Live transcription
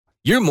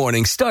Your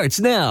morning starts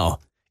now.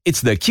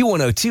 It's the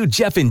Q102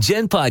 Jeff and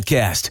Jen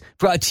podcast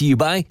brought to you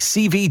by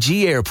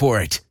CVG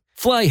Airport.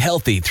 Fly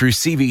healthy through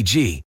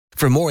CVG.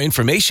 For more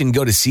information,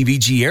 go to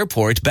CVG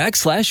Airport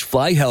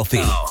 /fly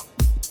healthy.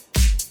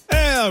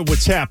 Hey,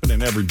 what's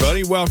happening,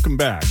 everybody? Welcome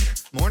back.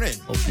 Morning.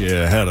 Hope you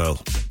had a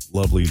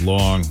lovely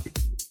long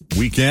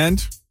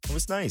weekend. It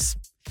was nice.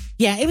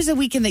 Yeah, it was a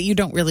weekend that you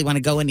don't really want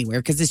to go anywhere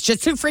because it's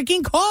just too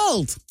freaking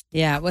cold.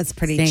 Yeah, it was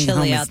pretty Staying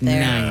chilly home out is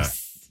there.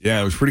 nice. Yeah,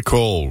 it was pretty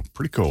cold.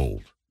 Pretty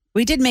cold.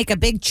 We did make a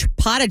big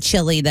pot of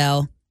chili,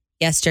 though,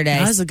 yesterday.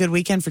 That was a good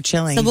weekend for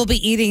chilling. So we'll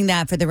be eating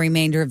that for the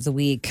remainder of the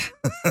week.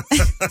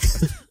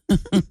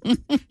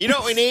 You know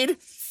what we need?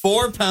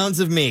 4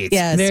 pounds of meat.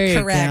 Yes, There you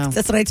correct. go.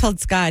 That's what I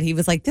told Scott. He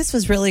was like, this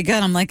was really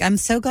good. I'm like, I'm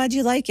so glad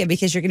you like it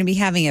because you're going to be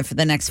having it for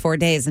the next 4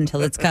 days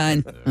until it's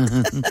gone.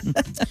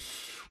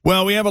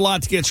 Well, we have a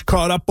lot to get you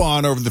caught up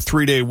on over the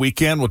 3-day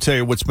weekend. We'll tell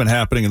you what's been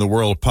happening in the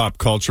world of pop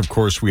culture. Of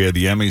course, we had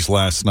the Emmys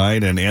last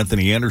night, and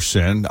Anthony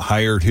Anderson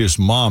hired his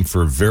mom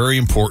for a very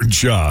important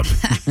job.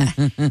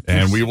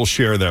 And we will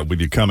share that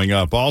with you coming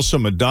up. Also,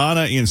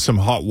 Madonna in some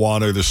hot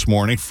water this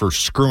morning for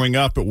screwing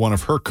up at one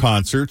of her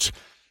concerts.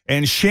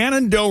 And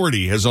Shannen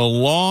Doherty has a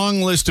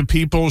long list of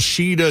people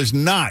she does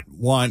not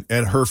want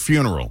at her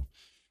funeral.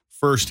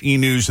 First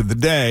e-news of the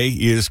day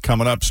is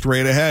coming up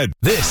straight ahead.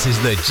 This is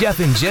the Jeff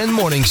and Jen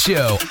Morning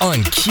Show on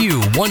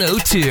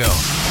Q102.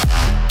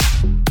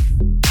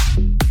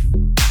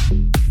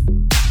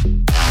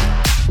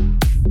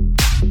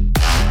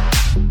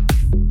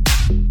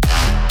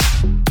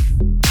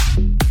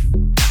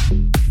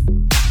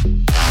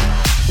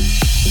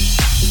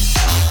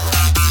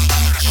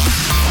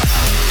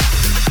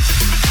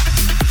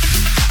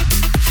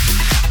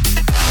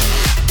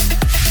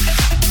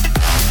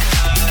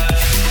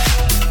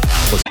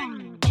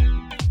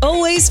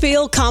 Always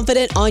feel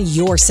confident on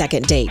your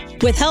second date.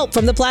 With help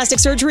from the Plastic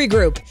Surgery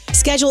Group.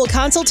 Schedule a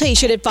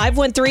consultation at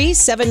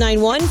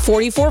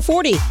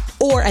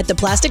 513-791-4440 or at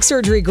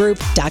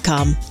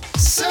theplasticsurgerygroup.com.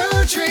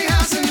 Surgery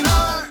has an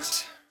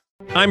art.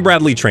 I'm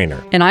Bradley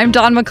Trainer. And I'm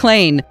Don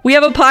McClain. We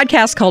have a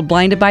podcast called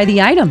Blinded by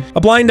the Item.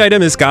 A blind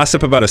item is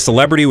gossip about a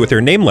celebrity with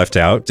their name left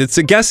out. It's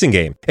a guessing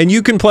game, and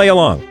you can play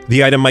along.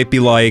 The item might be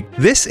like,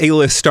 this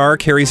A-list star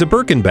carries a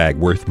Birkin bag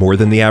worth more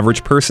than the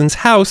average person's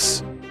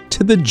house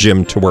to the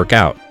gym to work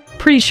out.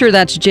 Pretty sure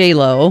that's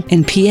J-Lo.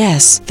 And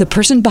P.S. the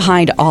person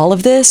behind all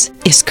of this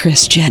is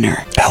Kris Jenner,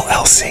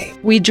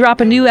 LLC. We drop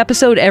a new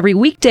episode every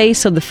weekday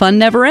so the fun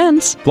never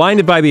ends.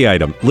 Blinded by the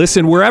Item.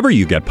 Listen wherever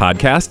you get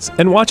podcasts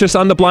and watch us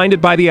on the Blinded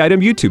by the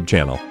Item YouTube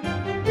channel.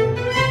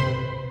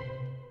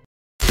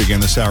 Begin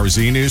this hour's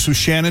e-news with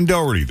Shannen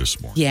Doherty this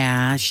morning.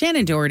 Yeah,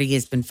 Shannen Doherty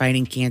has been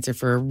fighting cancer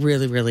for a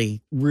really,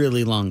 really,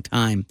 really long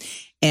time.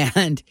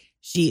 And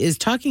she is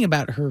talking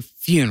about her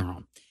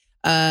funeral.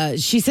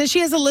 She says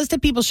she has a list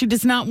of people she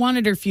does not want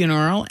at her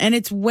funeral, and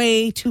it's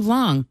way too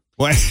long.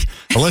 What?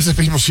 A list of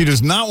people she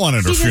does not want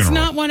at her She funeral. does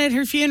not want at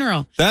her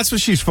funeral. That's what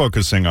she's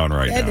focusing on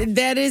right now.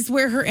 That is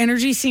where her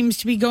energy seems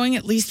to be going,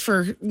 at least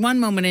for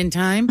one moment in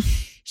time.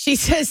 She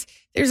says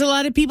there's a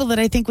lot of people that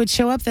I think would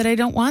show up that I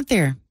don't want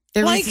there.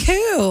 Like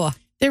who?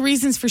 Their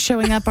reasons for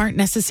showing up aren't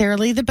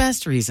necessarily the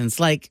best reasons.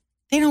 Like,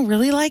 they don't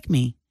really like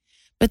me,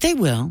 but they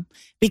will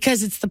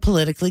because it's the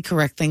politically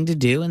correct thing to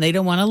do, and they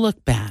don't want to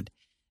look bad.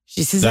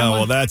 She says,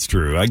 well, that's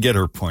true. I get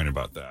her point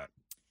about that.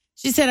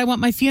 She said, I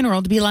want my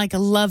funeral to be like a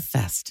love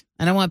fest.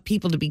 I don't want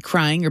people to be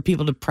crying or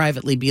people to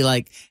privately be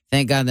like,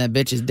 thank God that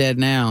bitch is dead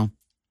now.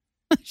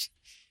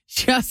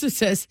 She also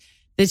says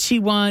that she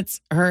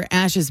wants her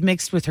ashes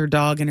mixed with her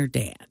dog and her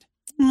dad.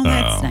 Oh,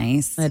 that's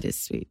nice. That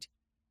is sweet.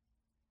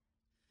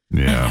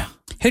 Yeah.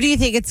 Who do you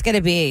think it's going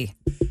to be?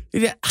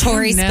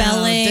 Tori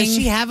Spelling? Does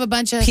she have a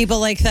bunch of people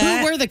like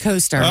that? Who were the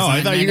co-stars? Oh, I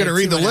thought you were going to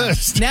read the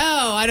list. No,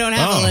 I don't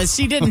have a list.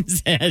 She didn't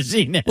say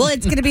she knows. Well,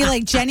 it's going to be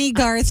like Jenny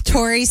Garth,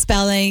 Tori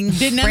Spelling,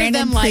 Did none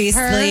Brandon of them like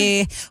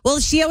Priestley. her? Well,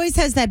 she always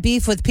has that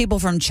beef with people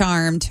from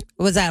Charmed.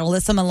 Was that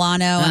Alyssa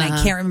Milano? And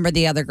I can't remember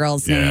the other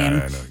girl's name.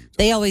 I know.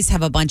 They always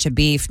have a bunch of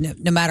beef,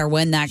 no matter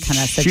when that kind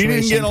of situation She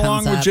didn't get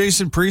along comes with up.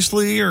 Jason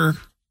Priestley or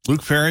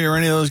Luke Perry or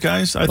any of those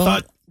guys? I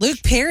thought.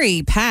 Luke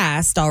Perry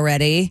passed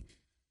already.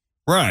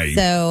 Right.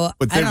 So,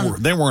 but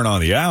they weren't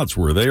on the outs,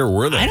 were they, or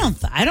were they?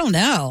 I don't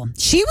know.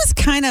 She was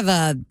kind of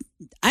I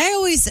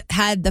always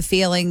had the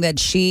feeling that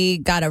she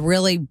got a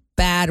really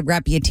bad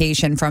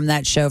reputation from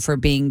that show for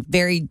being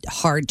very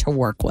hard to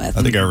work with.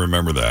 I think I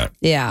remember that.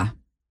 Yeah.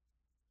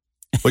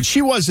 But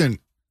she wasn't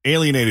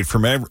alienated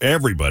from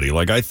everybody.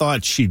 Like, I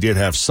thought she did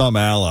have some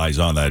allies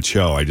on that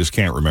show. I just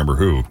can't remember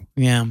who.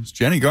 Yeah. Is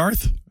Jenny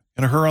Garth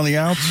and her on the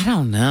outs? I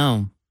don't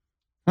know.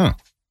 Huh.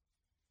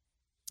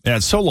 Yeah,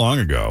 it's so long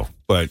ago,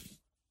 but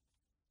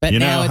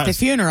now at the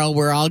funeral,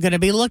 we're all going to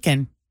be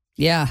looking.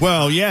 Yeah.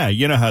 Well, yeah,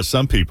 you know how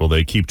some people,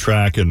 they keep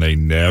track and they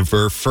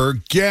never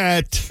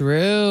forget.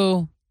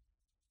 True.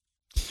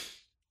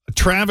 A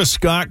Travis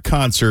Scott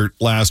concert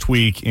last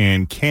week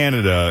in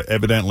Canada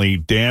evidently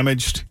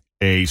damaged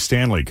a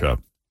Stanley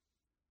Cup.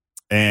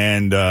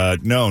 And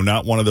no,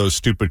 not one of those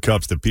stupid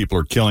cups that people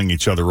are killing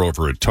each other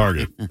over at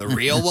Target. The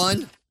real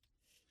one?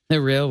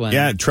 The real one.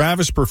 Yeah,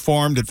 Travis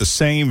performed at the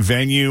same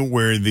venue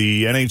where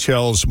the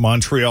NHL's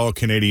Montreal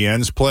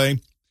Canadiens play.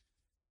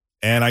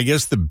 And I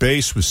guess the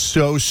bass was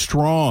so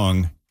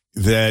strong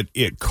that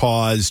it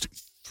caused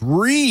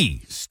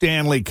 3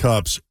 Stanley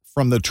Cups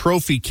from the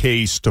trophy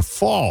case to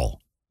fall.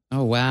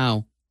 Oh,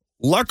 wow.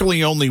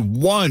 Luckily, only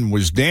one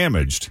was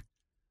damaged.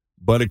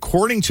 But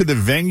according to the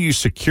venue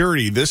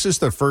security, this is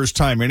the first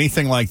time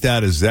anything like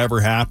that has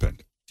ever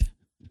happened.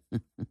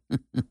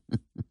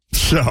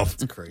 So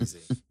That's crazy.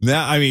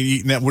 now,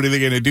 what are they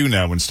going to do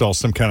now? Install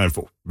some kind of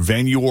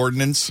venue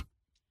ordinance?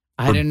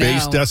 I don't know.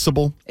 Base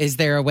decibel? Is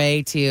there a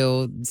way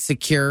to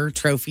secure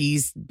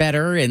trophies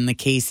better in the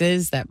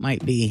cases? That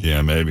might be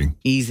maybe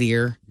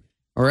easier.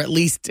 Or at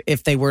least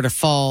if they were to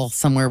fall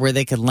somewhere where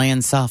they could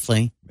land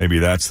softly. Maybe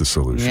that's the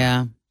solution.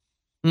 Yeah.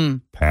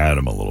 Pad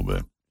them a little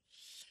bit.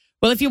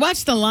 Well, if you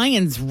watched the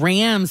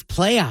Lions-Rams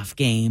playoff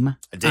game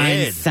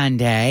on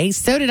Sunday,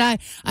 so did I.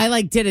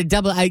 I did a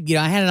double. I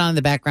had it on in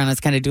the background. I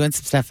was kind of doing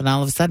some stuff, and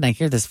all of a sudden I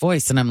hear this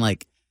voice, and I'm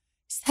like,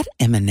 "Is that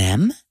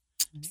Eminem?"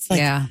 It's like,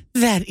 yeah,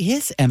 that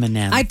is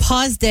Eminem. I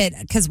paused it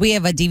because we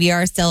have a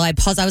DVR still. I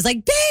paused. I was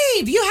like,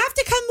 "Babe, you have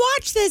to come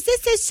watch this.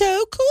 This is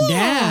so cool."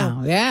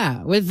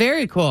 Yeah, it was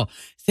very cool.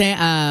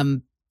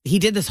 He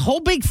did this whole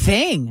big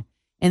thing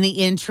in the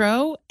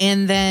intro,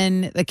 and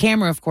then the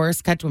camera, of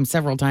course, cut to him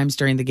several times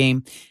during the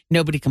game.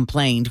 Nobody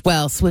complained.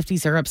 Well,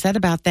 Swifties are upset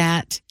about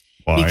that.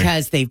 Why?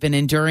 Because they've been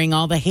enduring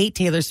all the hate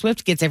Taylor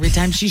Swift gets every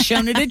time she's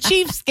shown at a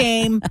Chiefs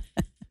game.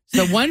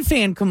 So one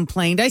fan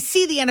complained, I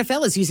see the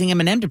NFL is using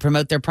Eminem to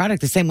promote their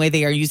product the same way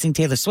they are using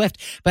Taylor Swift,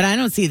 but I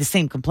don't see the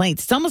same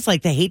complaints. It's almost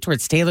like the hate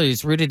towards Taylor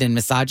is rooted in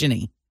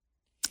misogyny.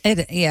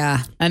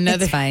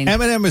 Another fine.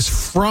 Eminem is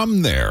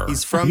from there.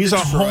 He's from He's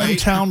Detroit. a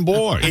hometown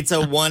boy. It's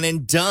a one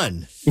and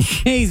done.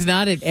 He's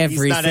not at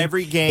every. He's not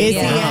every game. Is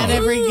he at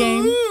every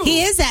game?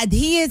 He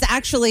is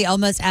actually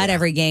almost at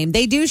every game.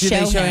 They do show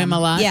they show him a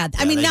lot? Yeah,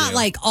 I mean, not do.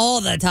 like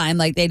all the time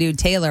like they do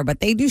Taylor,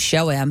 but they do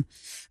show him.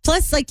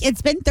 Plus,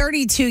 it's been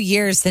 32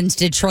 years since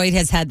Detroit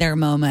has had their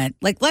moment.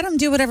 Let them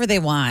do whatever they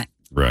want.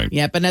 Right.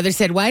 Yep. Another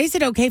said, why is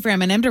it okay for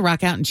Eminem to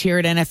rock out and cheer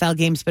at NFL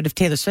games, but if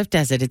Taylor Swift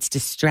does it, it's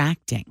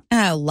distracting?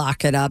 Oh,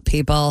 lock it up,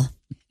 people.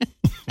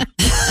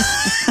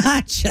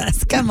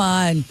 Just come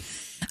on.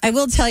 I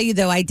will tell you,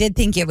 though, I did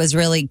think it was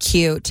really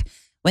cute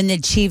when the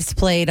Chiefs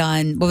played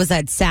on, what was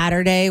that,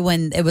 Saturday,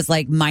 when it was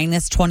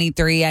minus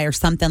 23 or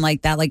something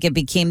like that. It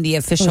became the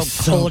official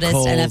coldest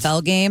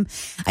NFL game.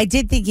 I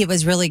did think it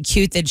was really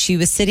cute that she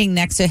was sitting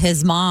next to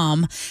his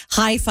mom,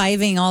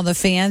 high-fiving all the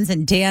fans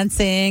and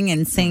dancing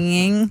and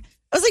singing.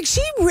 I was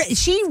like,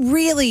 she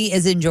really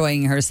is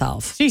enjoying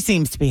herself. She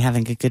seems to be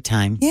having a good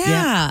time.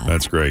 Yeah.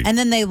 That's great. And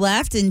then they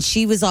left and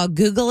she was all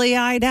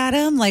googly-eyed at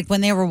him, when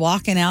they were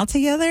walking out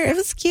together. It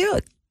was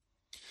cute.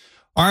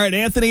 All right,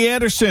 Anthony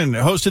Anderson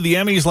hosted the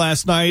Emmys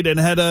last night and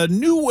had a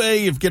new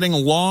way of getting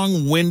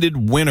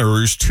long-winded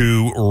winners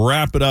to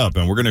wrap it up,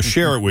 and we're going to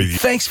share it with you.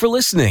 Thanks for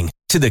listening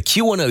to the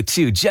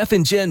Q102 Jeff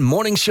and Jen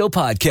Morning Show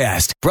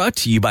podcast, brought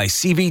to you by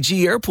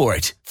CVG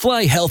Airport.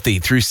 Fly healthy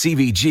through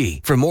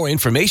CVG. For more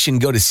information,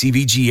 go to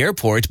CVG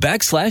Airport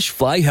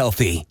 /fly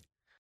healthy.